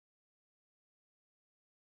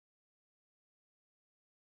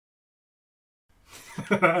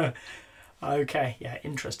Okay, yeah,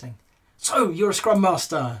 interesting. So you're a Scrum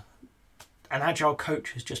Master. An Agile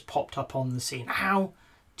coach has just popped up on the scene. How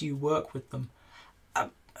do you work with them?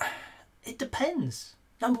 It depends.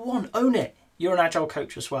 Number one, own it. You're an Agile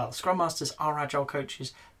coach as well. Scrum Masters are Agile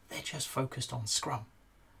coaches. They're just focused on Scrum.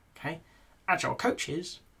 Okay? Agile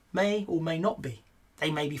coaches may or may not be.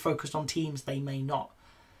 They may be focused on teams, they may not.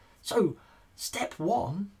 So, step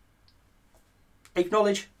one,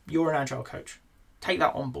 acknowledge you're an Agile coach. Take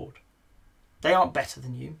that on board. They aren't better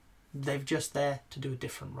than you. They're just there to do a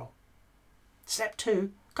different role. Step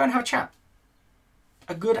two, go and have a chat.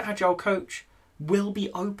 A good Agile coach will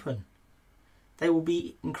be open. They will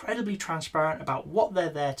be incredibly transparent about what they're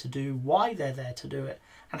there to do, why they're there to do it,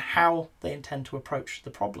 and how they intend to approach the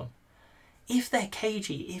problem. If they're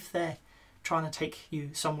cagey, if they're trying to take you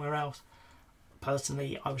somewhere else,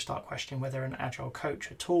 personally, I would start questioning whether they're an Agile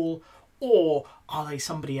coach at all, or are they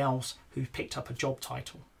somebody else who's picked up a job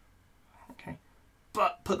title. Okay,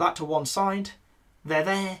 but put that to one side. They're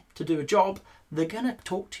there to do a job. They're going to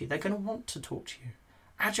talk to you. They're going to want to talk to you.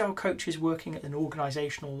 Agile coaches working at an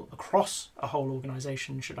organisational, across a whole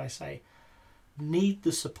organisation, should I say, need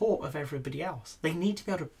the support of everybody else. They need to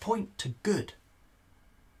be able to point to good.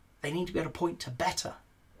 They need to be able to point to better.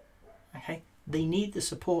 Okay? They need the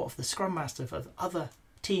support of the Scrum Master, of other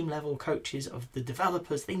team level coaches, of the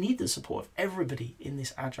developers. They need the support of everybody in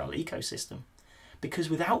this Agile ecosystem,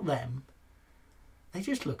 because without them, they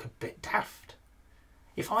just look a bit daft.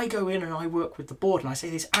 If I go in and I work with the board and I say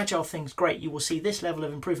this Agile thing's great, you will see this level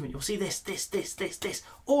of improvement, you'll see this.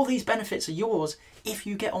 All these benefits are yours if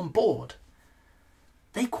you get on board.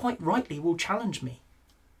 They quite rightly will challenge me.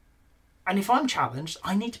 And if I'm challenged,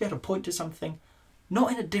 I need to be able to point to something,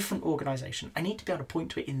 not in a different organisation. I need to be able to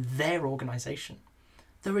point to it in their organisation.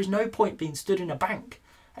 There is no point being stood in a bank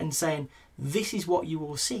and saying, this is what you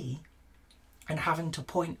will see, and having to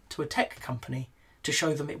point to a tech company to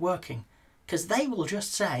show them it working. Because they will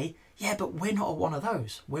just say, yeah, but we're not one of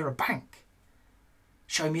those. We're a bank.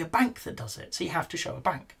 Show me a bank that does it. So you have to show a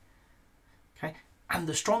bank. Okay? And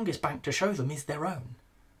the strongest bank to show them is their own.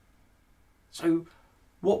 So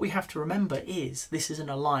what we have to remember is this is an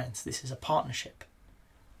alliance. This is a partnership.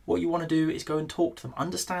 What you want to do is go and talk to them.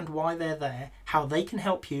 Understand why they're there, how they can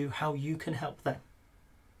help you, how you can help them.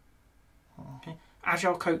 Okay?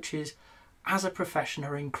 Agile coaches, as a profession,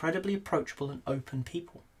 are incredibly approachable and open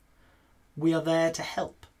people. We are there to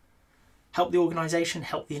help. Help the organisation,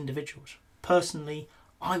 help the individuals. Personally,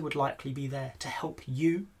 I would likely be there to help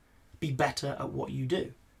you be better at what you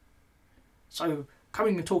do. So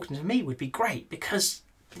coming and talking to me would be great, because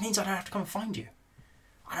it means I don't have to come and find you.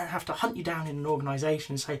 I don't have to hunt you down in an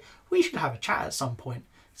organisation and say, we should have a chat at some point,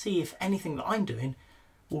 see if anything that I'm doing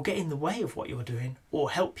will get in the way of what you're doing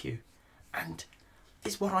or help you. And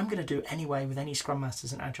it's what I'm going to do anyway with any Scrum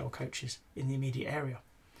Masters and Agile coaches in the immediate area.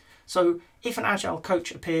 So if an Agile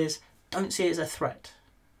coach appears, don't see it as a threat.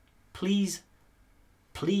 Please,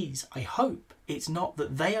 I hope it's not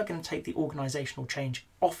that they are going to take the organisational change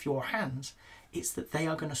off your hands. It's that they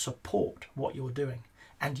are going to support what you're doing,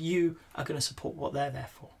 and you are going to support what they're there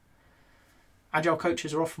for. Agile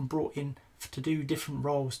coaches are often brought in to do different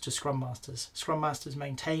roles to Scrum Masters. Scrum Masters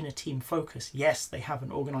maintain a team focus. Yes, they have an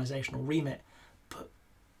organisational remit, but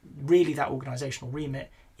really that organisational remit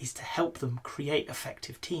is to help them create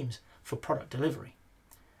effective teams for product delivery.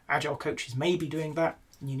 Agile coaches may be doing that,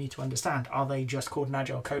 and you need to understand, are they just called an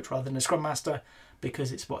Agile coach rather than a Scrum Master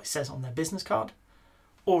because it's what it says on their business card?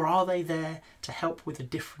 Or are they there to help with a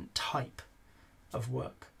different type of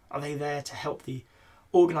work? Are they there to help the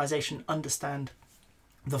organisation understand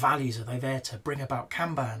the values? Are they there to bring about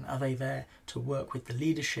Kanban? Are they there to work with the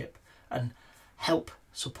leadership and help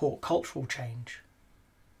support cultural change?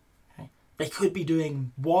 They could be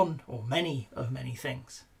doing one or many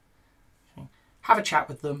things. Okay? Have a chat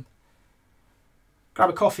with them. Grab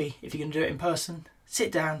a coffee if you're going to do it in person.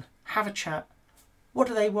 Sit down, have a chat. What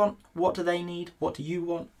do they want? What do they need? What do you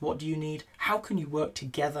want? What do you need? How can you work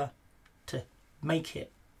together to make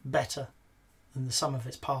it better than the sum of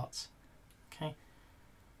its parts? Okay?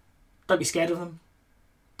 Don't be scared of them.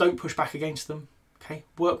 Don't push back against them. Okay?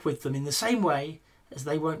 Work with them in the same way as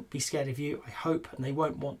they won't be scared of you, I hope, and they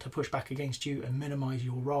won't want to push back against you and minimise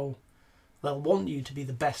your role. They'll want you to be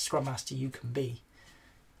the best Scrum Master you can be.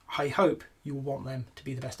 I hope you will want them to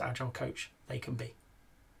be the best Agile coach they can be.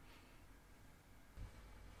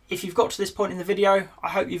 If you've got to this point in the video, I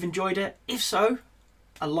hope you've enjoyed it. If so,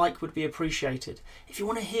 a like would be appreciated. If you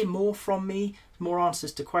want to hear more from me, more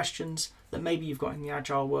answers to questions that maybe you've got in the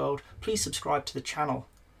Agile world, please subscribe to the channel.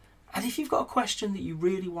 And if you've got a question that you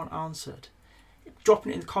really want answered, drop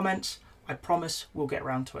it in the comments. I promise we'll get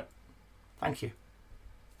around to it. Thank you.